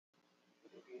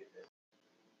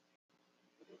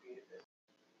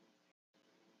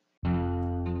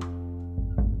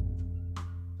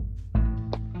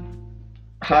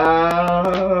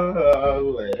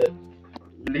Hallelujah.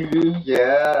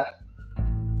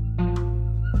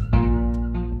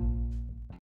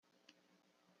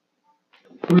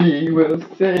 We will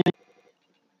sing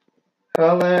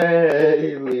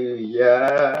hallelujah.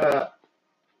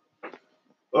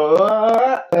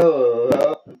 Oh,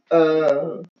 oh,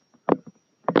 oh.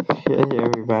 Hey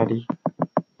everybody,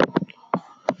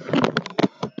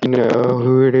 you know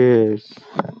who it is.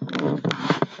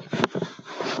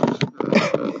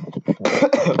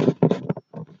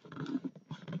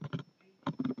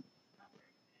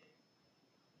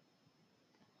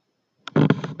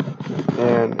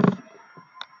 And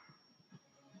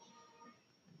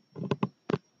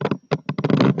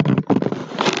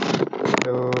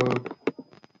so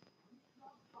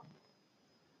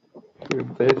who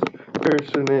this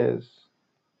person is.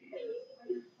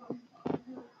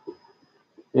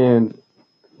 And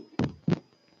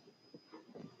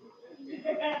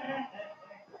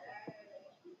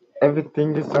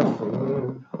everything is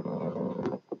awesome.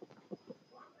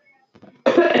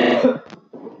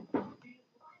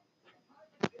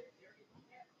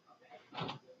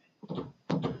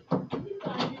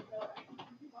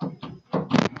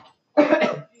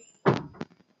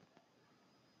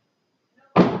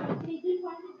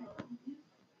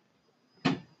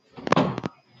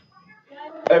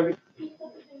 Every,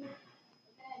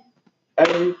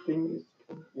 everything is.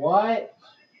 What?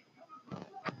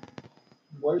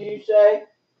 What did you say?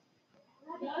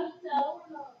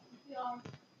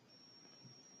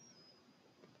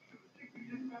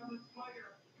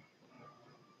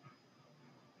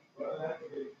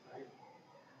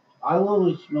 I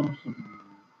literally smell something.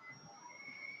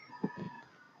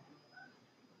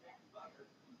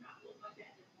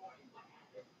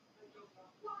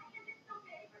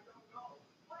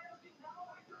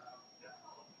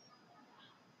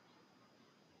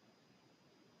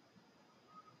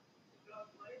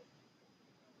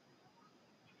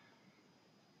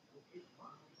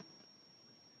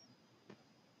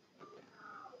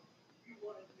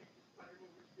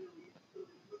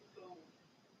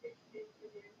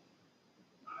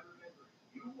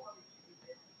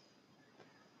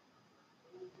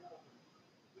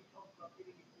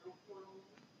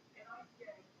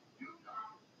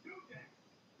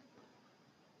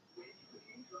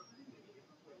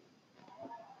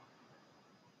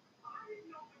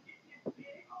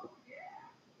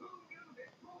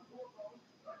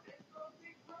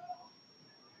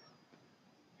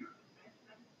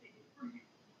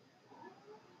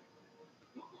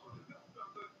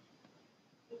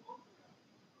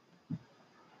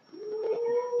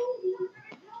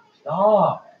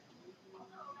 Stop.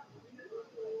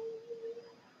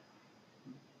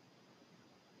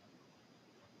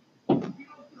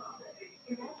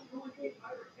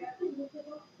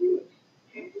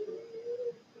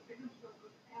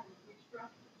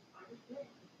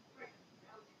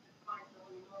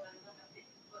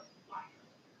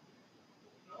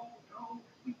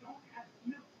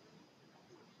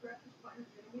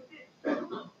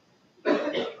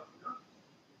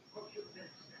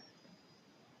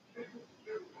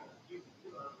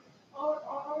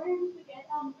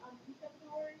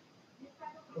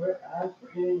 We're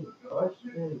asking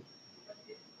questions.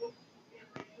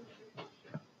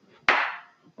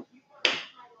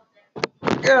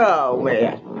 Oh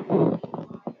man.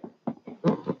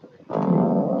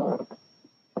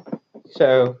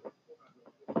 So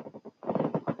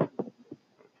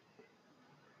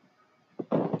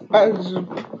as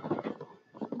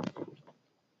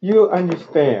you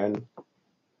understand,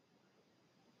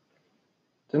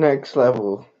 the next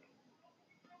level,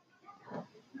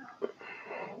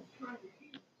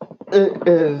 it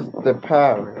is the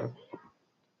power.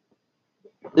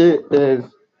 It is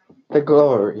the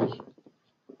glory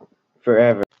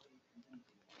forever.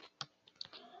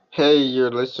 Hey,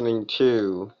 you're listening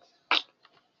to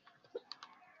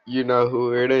You Know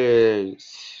Who It Is.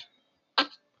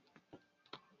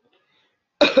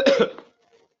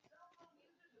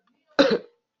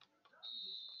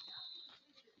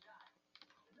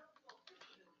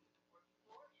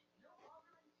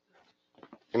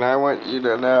 And I want you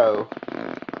to know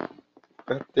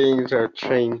that things are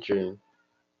changing.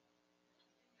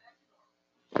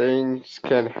 Things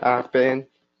can happen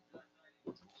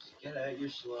Get out, you're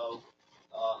slow.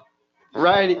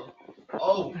 right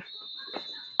Oh,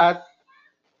 at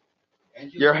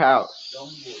and your house.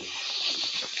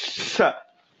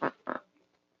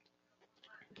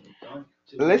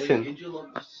 Listen,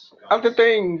 other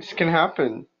things can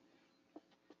happen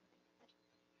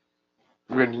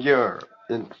when you're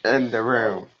in the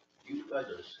room. You guys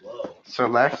are slow. So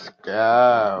let's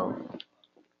go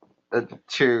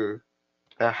into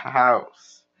the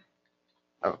house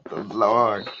of the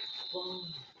Lord.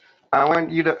 I want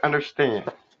you to understand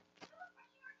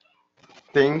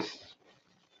things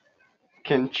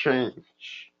can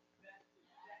change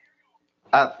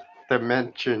at the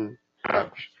mention of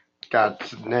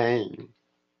God's name.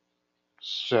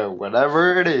 So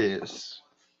whatever it is,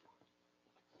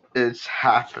 it's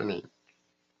happening.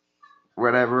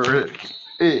 Whatever it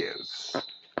is,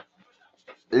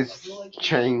 it's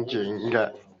changing.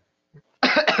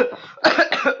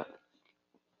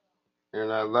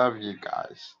 And I love you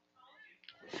guys.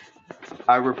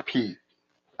 I repeat,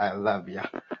 I love you.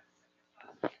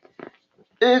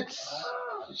 It's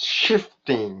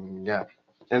shifting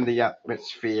in the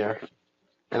atmosphere.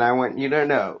 And I want you to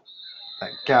know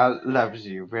that God loves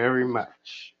you very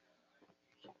much.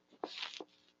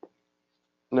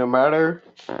 No matter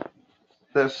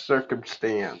the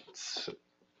circumstance,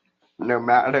 no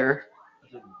matter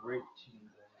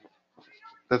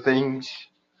the things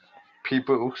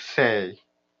people say,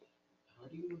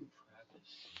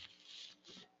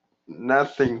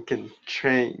 nothing can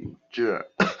change the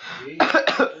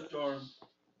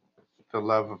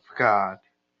love of God.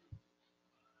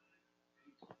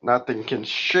 Nothing can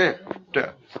shift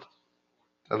the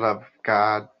love of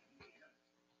God.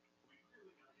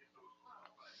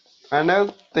 I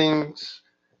know things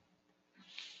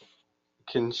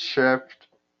can shift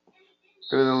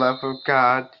through the love of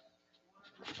God,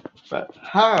 but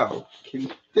how can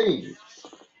things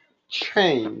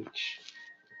change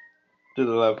through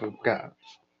the love of God?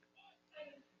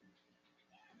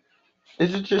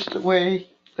 Is it just the way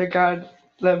that God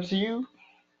loves you?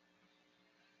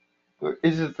 Or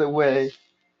is it the way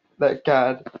that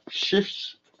God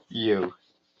shifts you?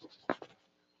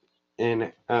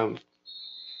 And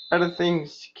other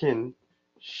things can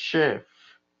shift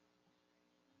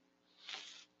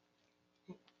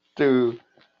through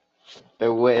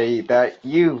the way that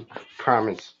you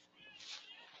promise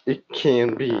it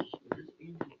can be.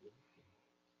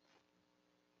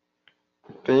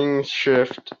 Things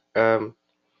shift in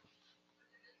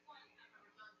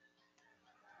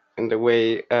the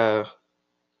way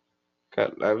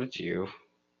God loves you.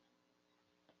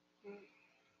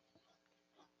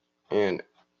 And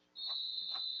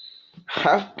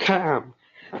how come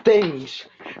things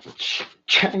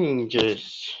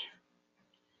changes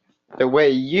the way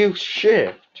you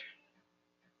shift?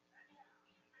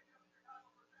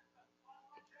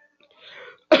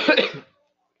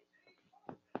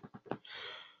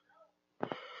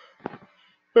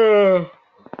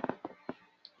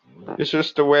 It's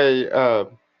just the way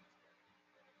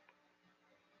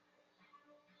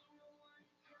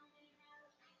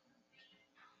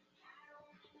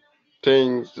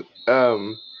things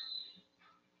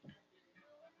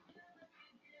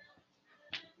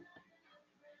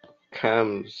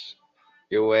comes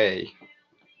your way.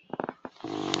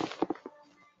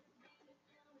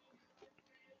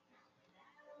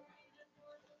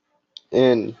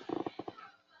 And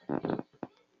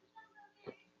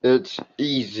it's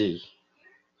easy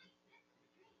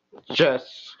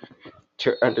just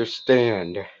to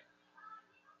understand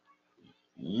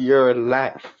your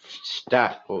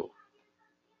lifestyle.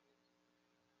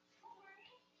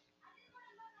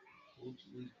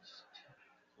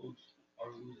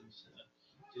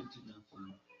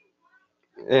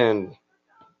 And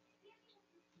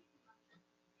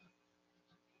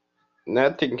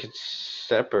nothing can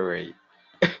separate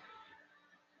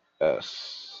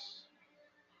us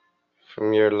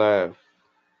from your love.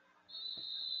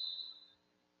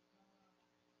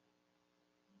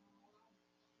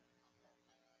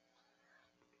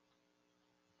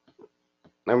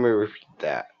 Let me repeat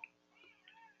that.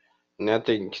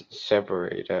 Nothing can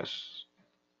separate us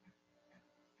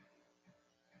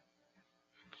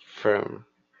from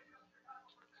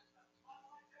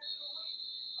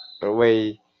the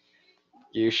way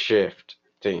you shift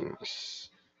things.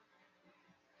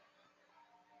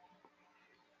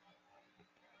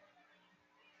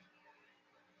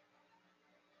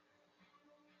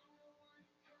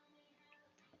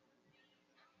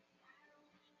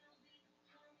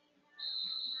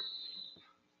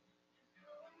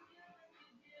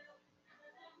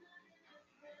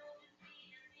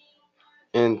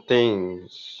 And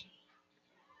things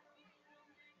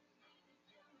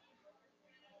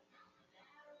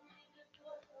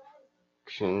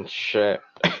can shift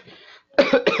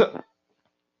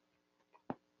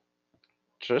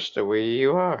just the way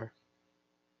you are.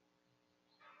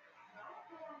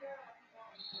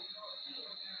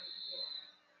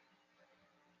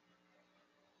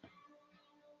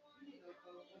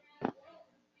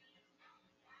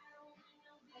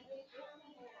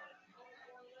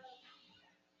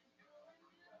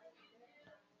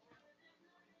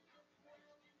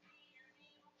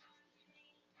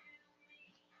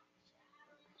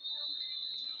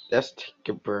 let's take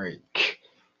a break.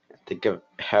 Think of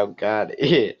how God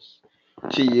is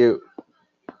to you.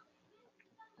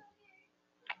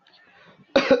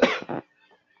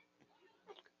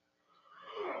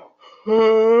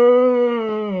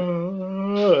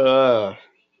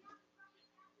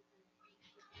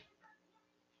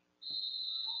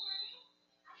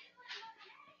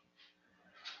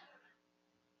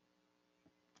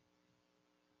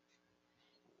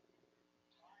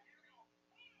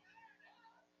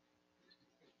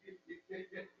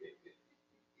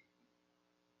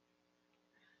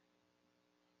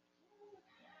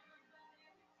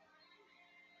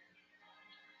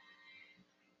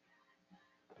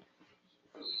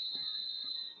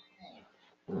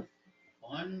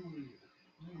 Finally.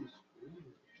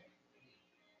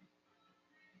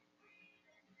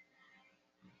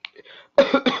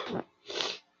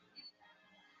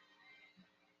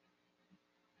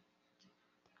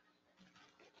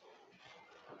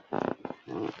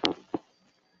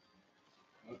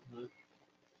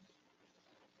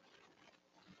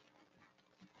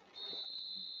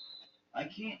 I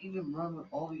can't even run with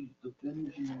all these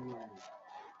defenders in the world.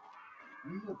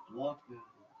 I need to block them.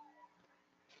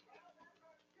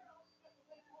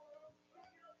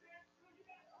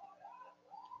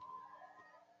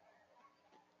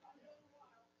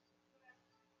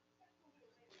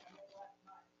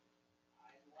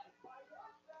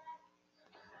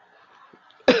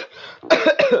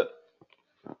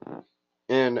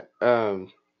 And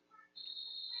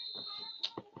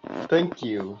thank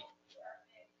you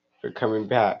for coming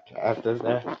back after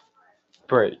the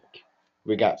break.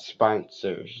 We got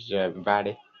sponsors,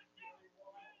 everybody.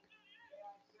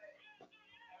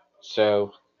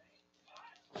 So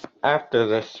after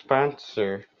the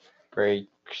sponsor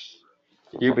breaks,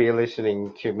 you'll be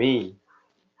listening to me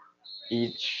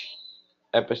each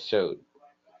episode.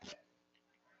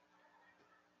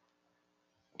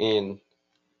 And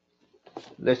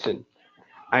listen,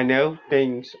 I know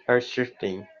things are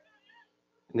shifting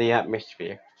in the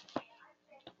atmosphere.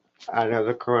 I know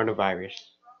the coronavirus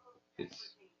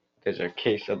there's a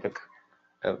case of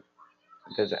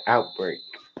there's an outbreak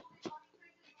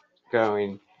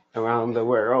going around the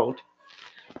world,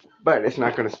 but it's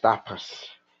not going to stop us.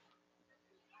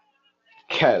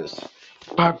 Cause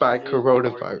bye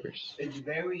coronavirus. It's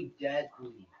very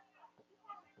deadly.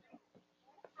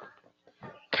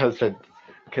 Cause the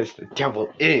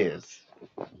devil is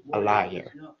a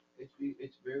liar. No,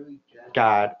 it's very deadly.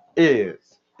 God is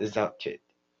exalted.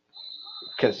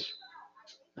 Cause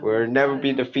we'll never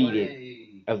be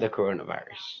defeated of the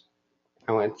coronavirus.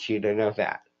 I want you to know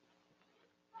that.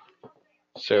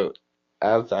 So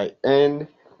as I end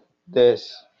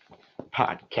this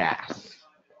podcast,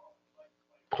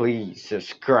 please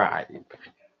subscribe.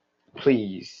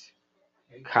 Please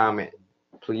comment.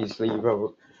 Please leave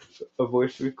a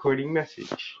voice recording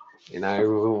message, and I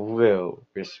will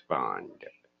respond.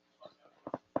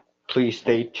 Please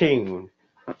stay tuned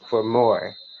for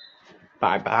more.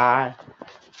 Bye bye.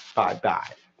 Bye bye.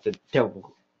 The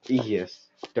devil is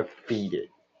defeated.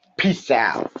 Peace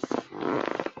out.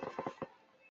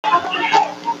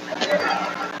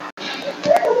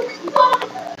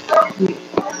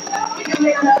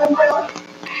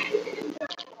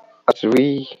 As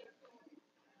we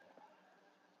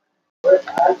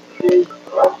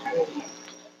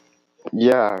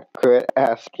quit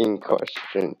asking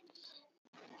questions.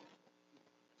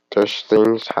 There's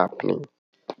things happening.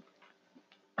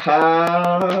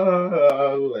 Hallelujah.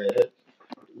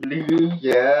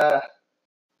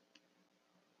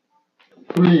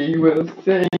 We will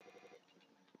sing.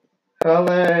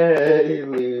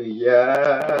 Hallelujah.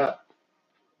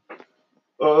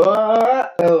 Oh.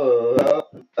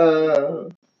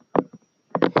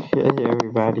 Hey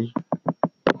everybody.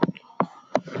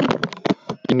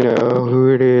 You know who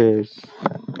it is.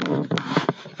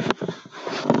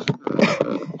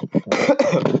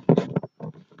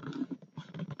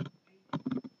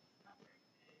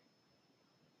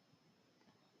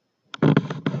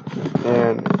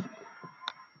 And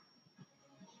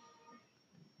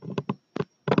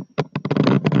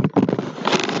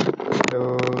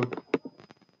so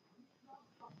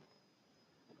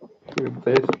who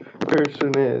this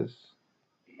person is.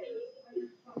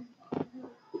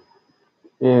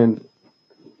 And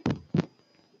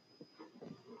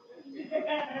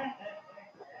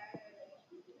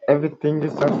everything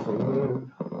is up for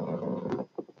him.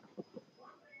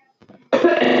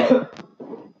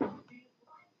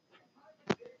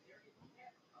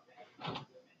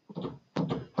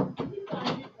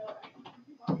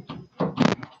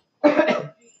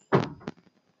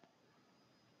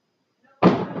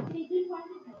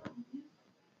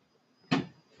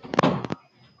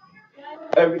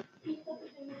 Every,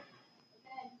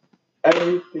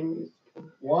 everything.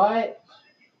 What?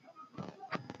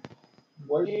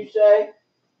 What did you say?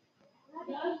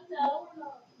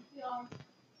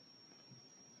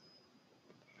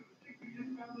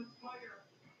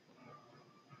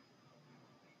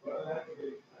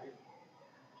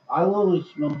 I literally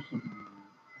smell something.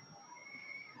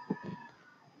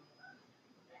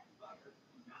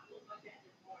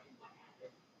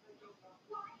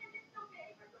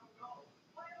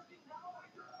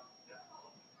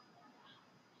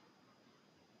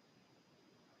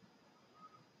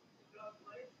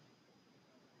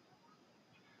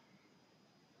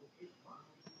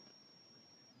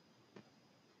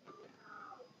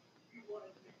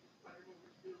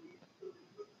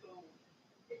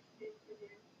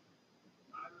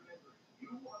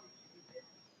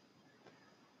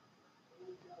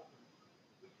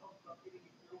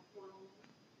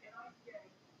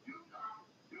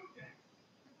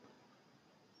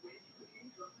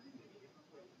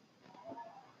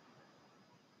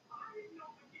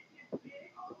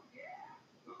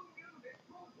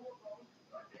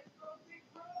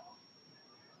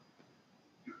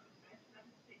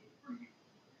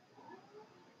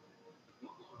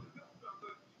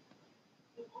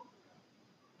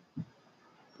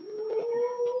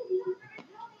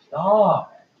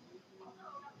 Stop.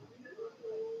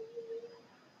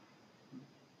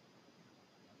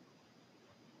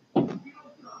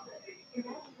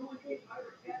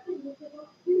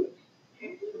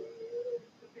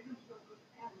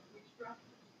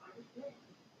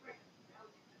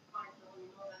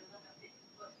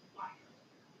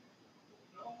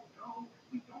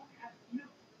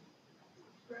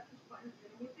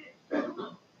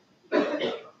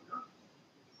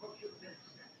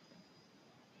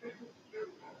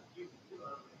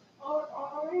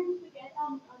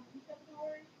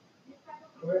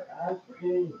 We're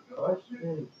asking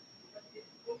questions.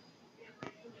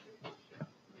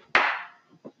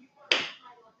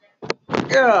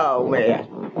 Oh man.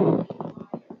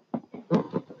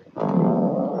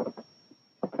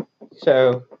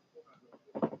 So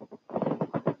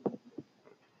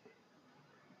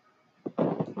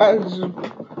as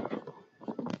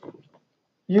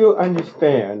you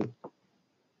understand,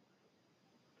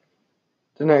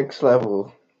 the next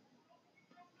level,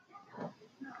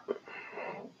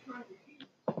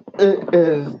 it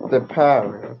is the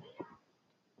power.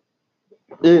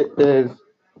 It is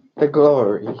the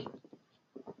glory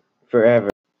forever.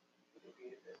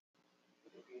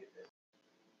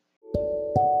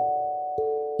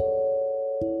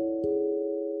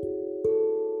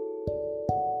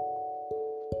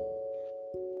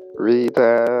 Read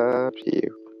up you.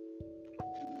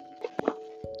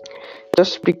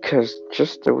 Just because,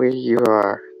 just the way you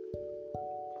are,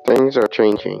 things are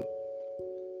changing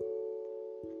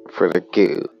for the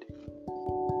good.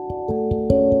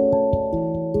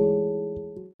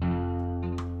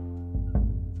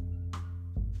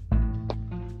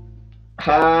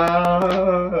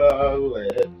 Hallelujah.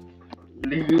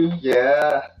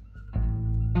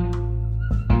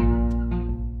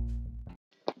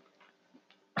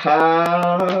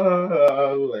 Hallelujah.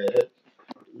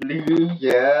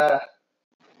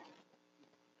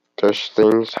 There's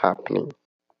things happening.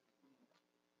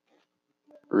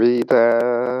 Read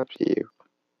up you.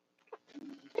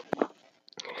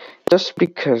 Just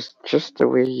because, just the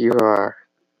way you are,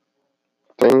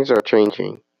 things are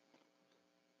changing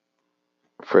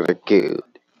for the good.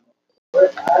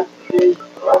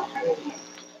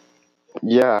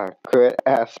 Yeah, quit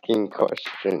asking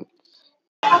questions.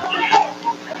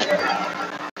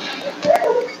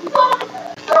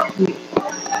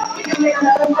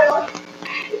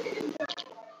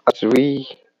 As we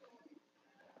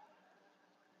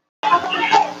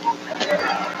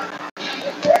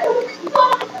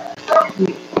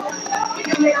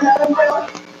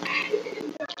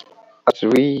as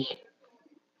we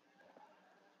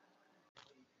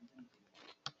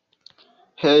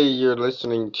Hey, you're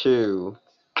listening to,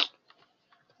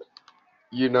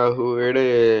 you know who it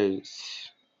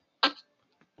is.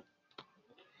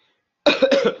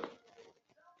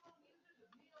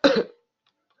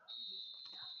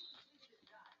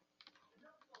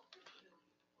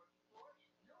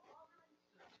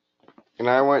 And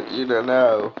I want you to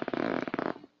know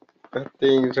that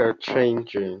things are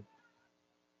changing.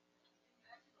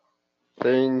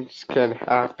 Things can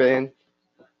happen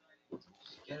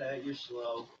Get out, you're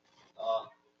slow.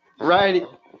 right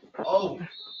Oh,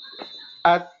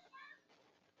 at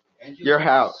your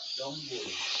house.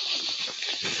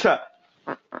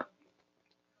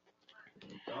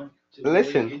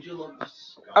 Listen,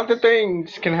 other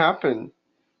things can happen.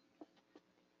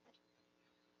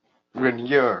 when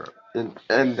you're in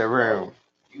the room.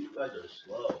 You guys are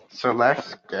slow. So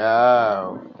let's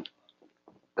go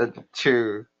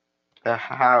into the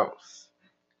house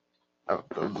of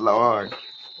the Lord.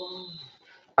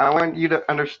 I want you to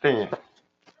understand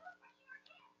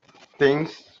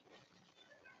things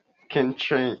can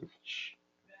change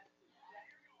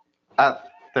at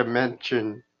the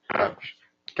mention of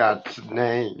God's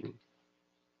name.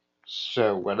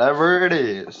 So whatever it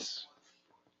is,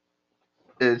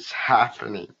 it's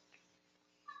happening.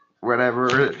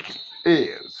 Whatever it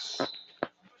is,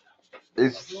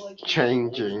 it's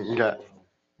changing.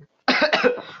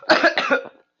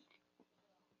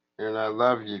 And I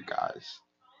love you guys.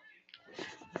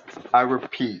 I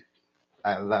repeat,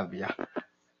 I love you.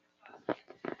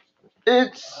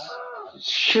 It's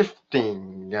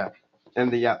shifting in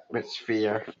the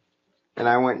atmosphere. And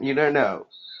I want you to know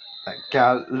that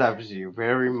God loves you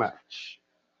very much.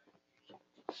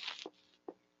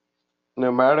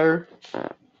 No matter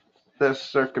the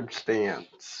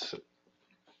circumstance,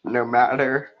 no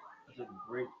matter That's a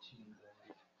great team.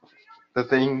 the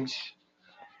things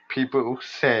people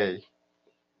say,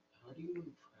 How do you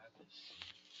even practice?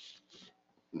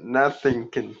 nothing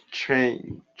can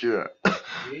change the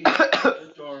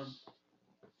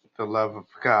love of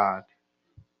God.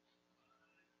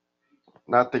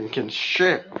 Nothing can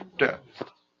shift the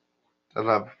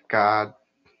love of God.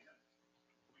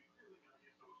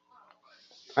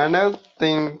 I know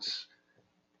things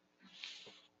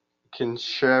can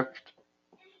shift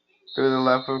through the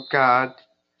love of God,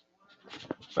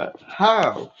 but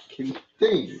how can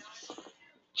things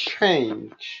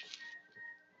change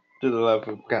through the love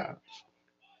of God?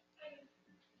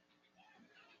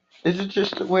 Is it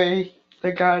just the way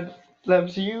that God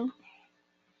loves you?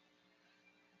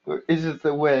 Or is it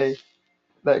the way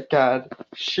that God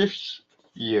shifts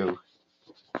you?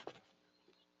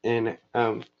 And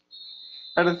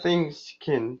other things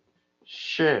can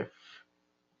shift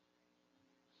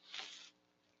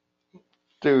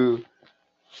through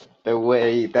the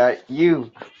way that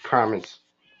you promise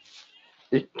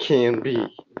it can be.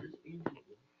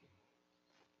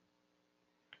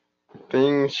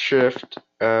 Things shift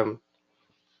in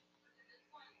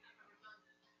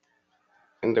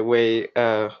the way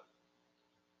God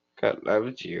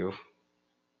loves you.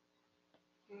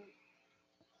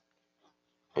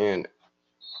 And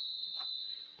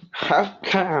how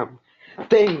come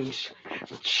things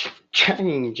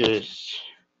changes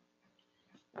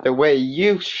the way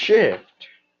you shift?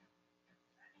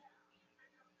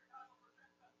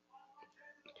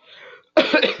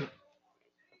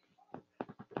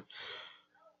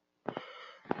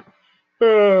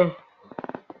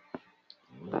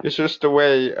 It's just the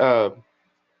way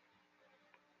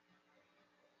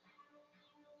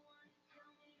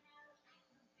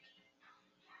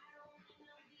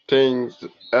things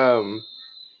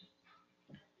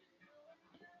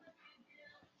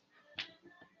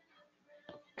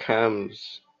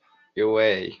comes your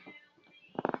way.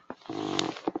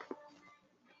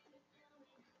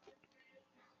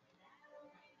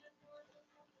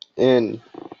 And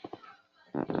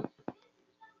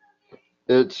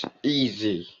it's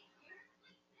easy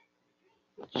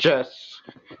just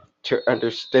to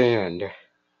understand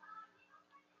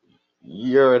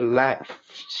your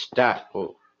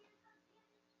lifestyle.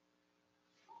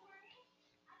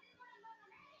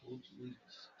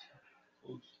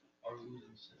 Colts are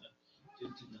losing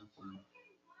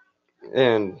 7-0.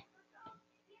 And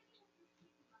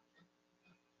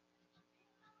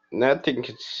nothing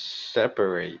can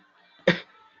separate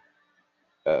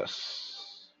us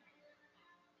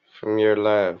from your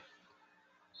love.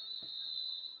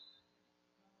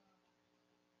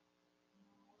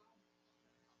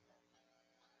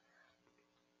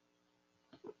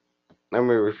 Let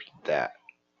me repeat that.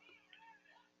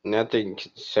 Nothing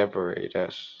can separate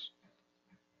us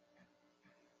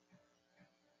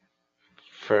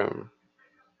from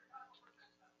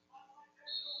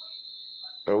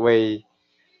the way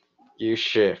you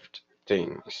shift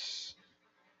things.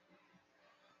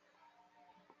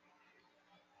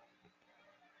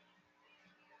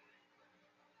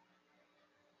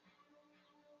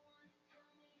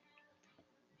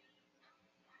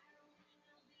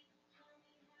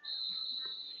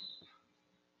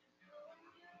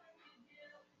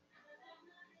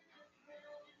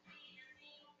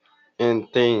 And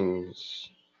things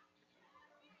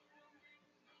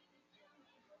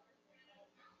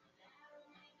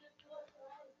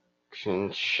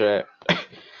can shift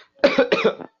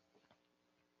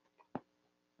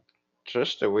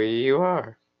just the way you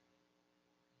are.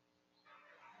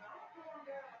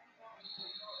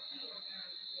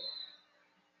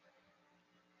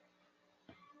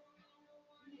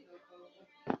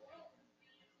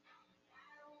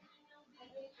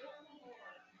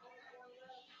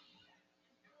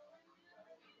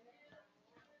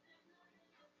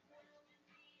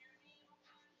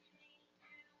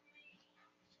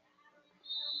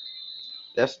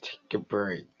 let's take a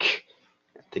break.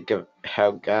 Think of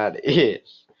how God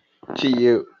is to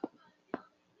you.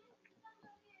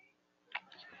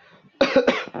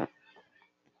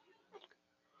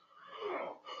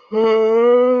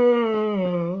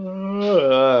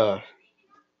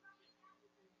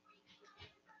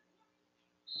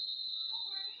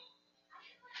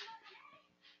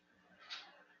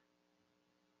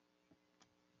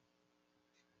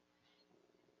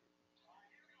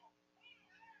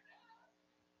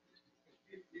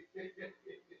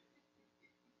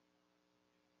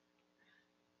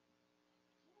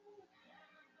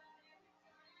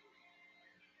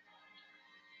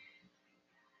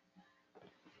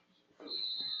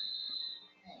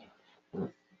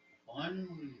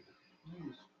 Finally.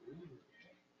 Holy spirit.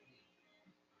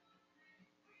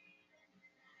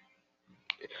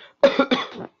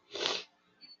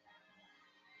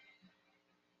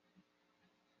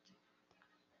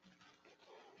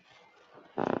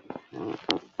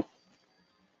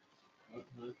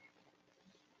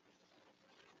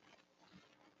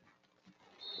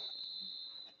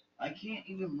 I can't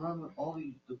even run with all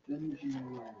these defending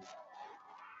rules.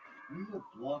 I need a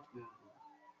block better.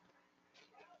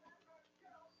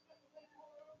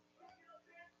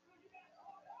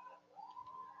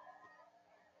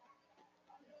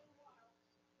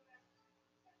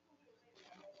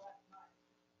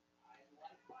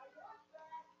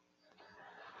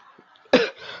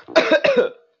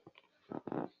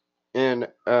 And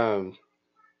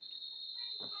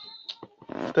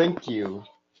thank you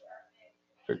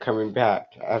for coming back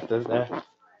after the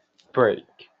break.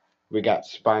 We got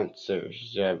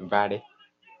sponsors, everybody.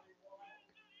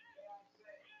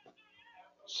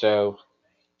 So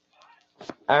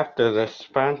after the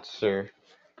sponsor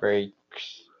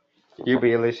breaks, you'll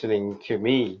be listening to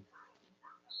me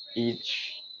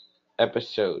each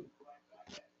episode.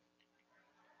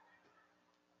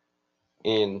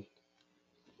 And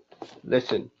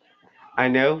listen, I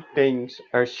know things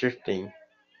are shifting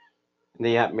in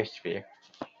the atmosphere.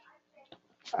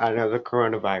 I know the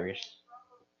coronavirus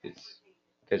is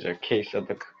there's a case of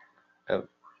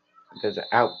there's an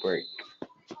outbreak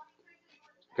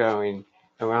going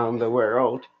around the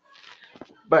world,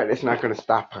 but it's not going to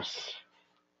stop us.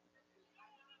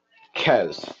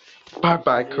 Cause bye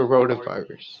bye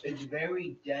coronavirus. It's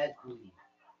very deadly.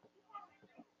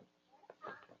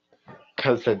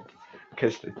 Cause the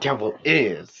devil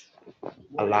is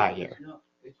a liar.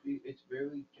 It's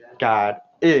very deadly. God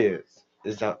is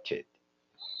exalted.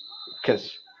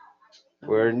 Cause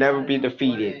we'll never be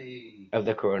defeated of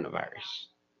the coronavirus.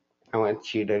 I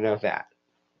want you to know that.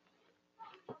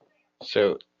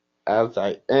 So as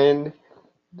I end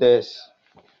this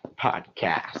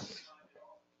podcast,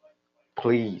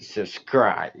 please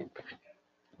subscribe.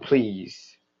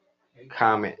 Please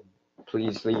comment.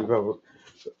 Please leave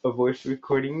a voice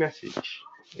recording message,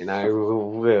 and I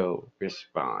will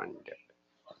respond.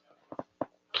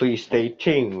 Please stay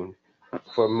tuned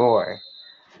for more.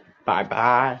 Bye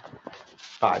bye.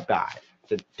 Bye bye.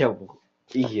 The devil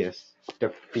is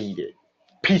defeated.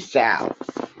 Peace out.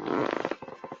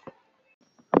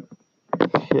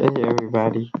 Hey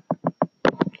everybody.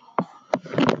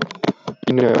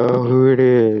 You know who it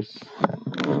is.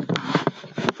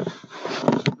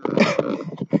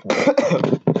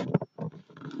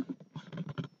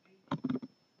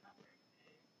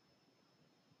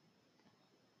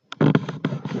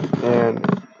 And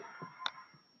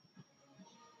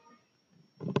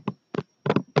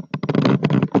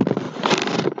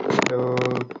so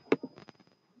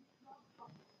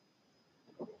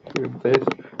who this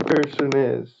person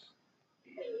is.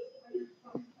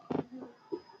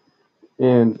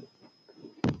 And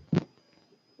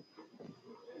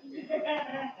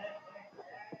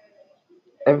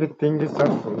everything is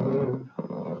up from him.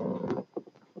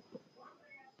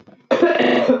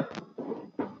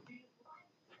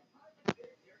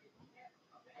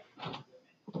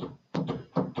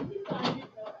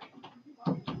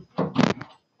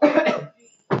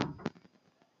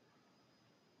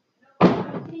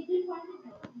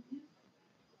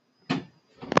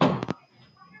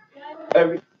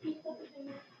 Every,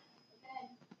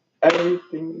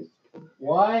 everything is.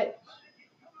 What?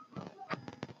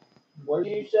 What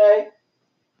did you say?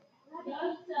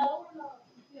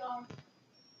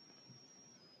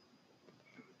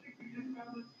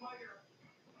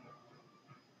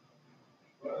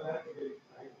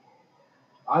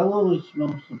 I literally smell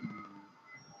something.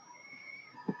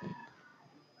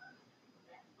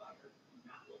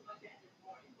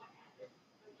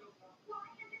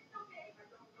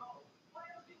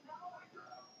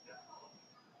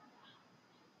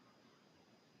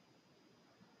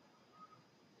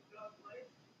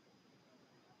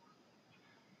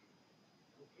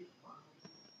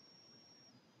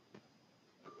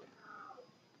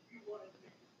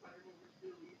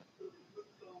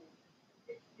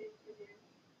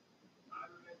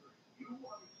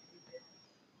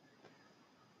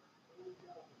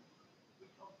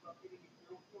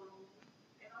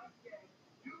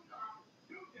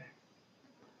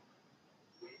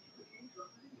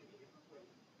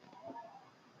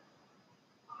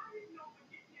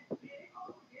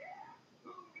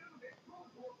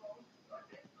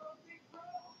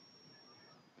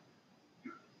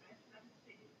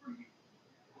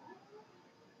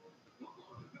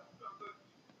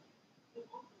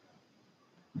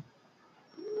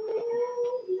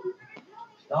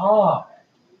 Stop.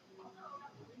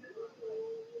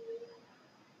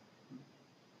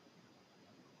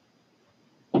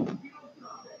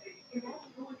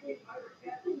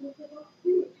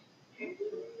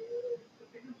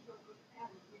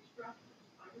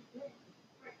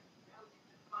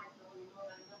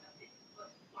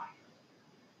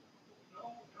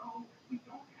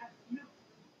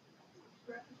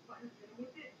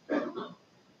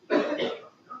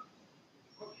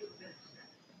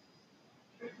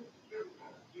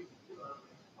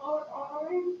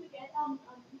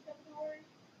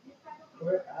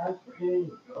 We're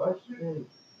asking questions.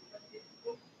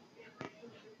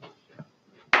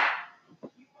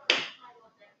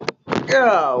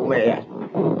 Oh man.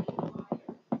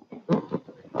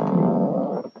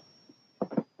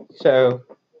 So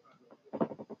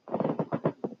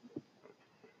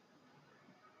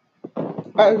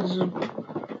as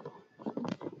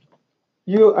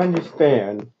you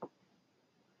understand,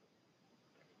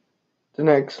 the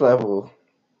next level,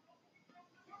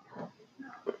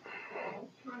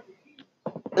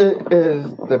 it is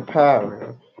the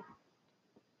power.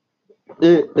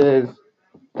 It is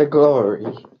the glory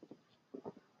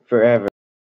forever.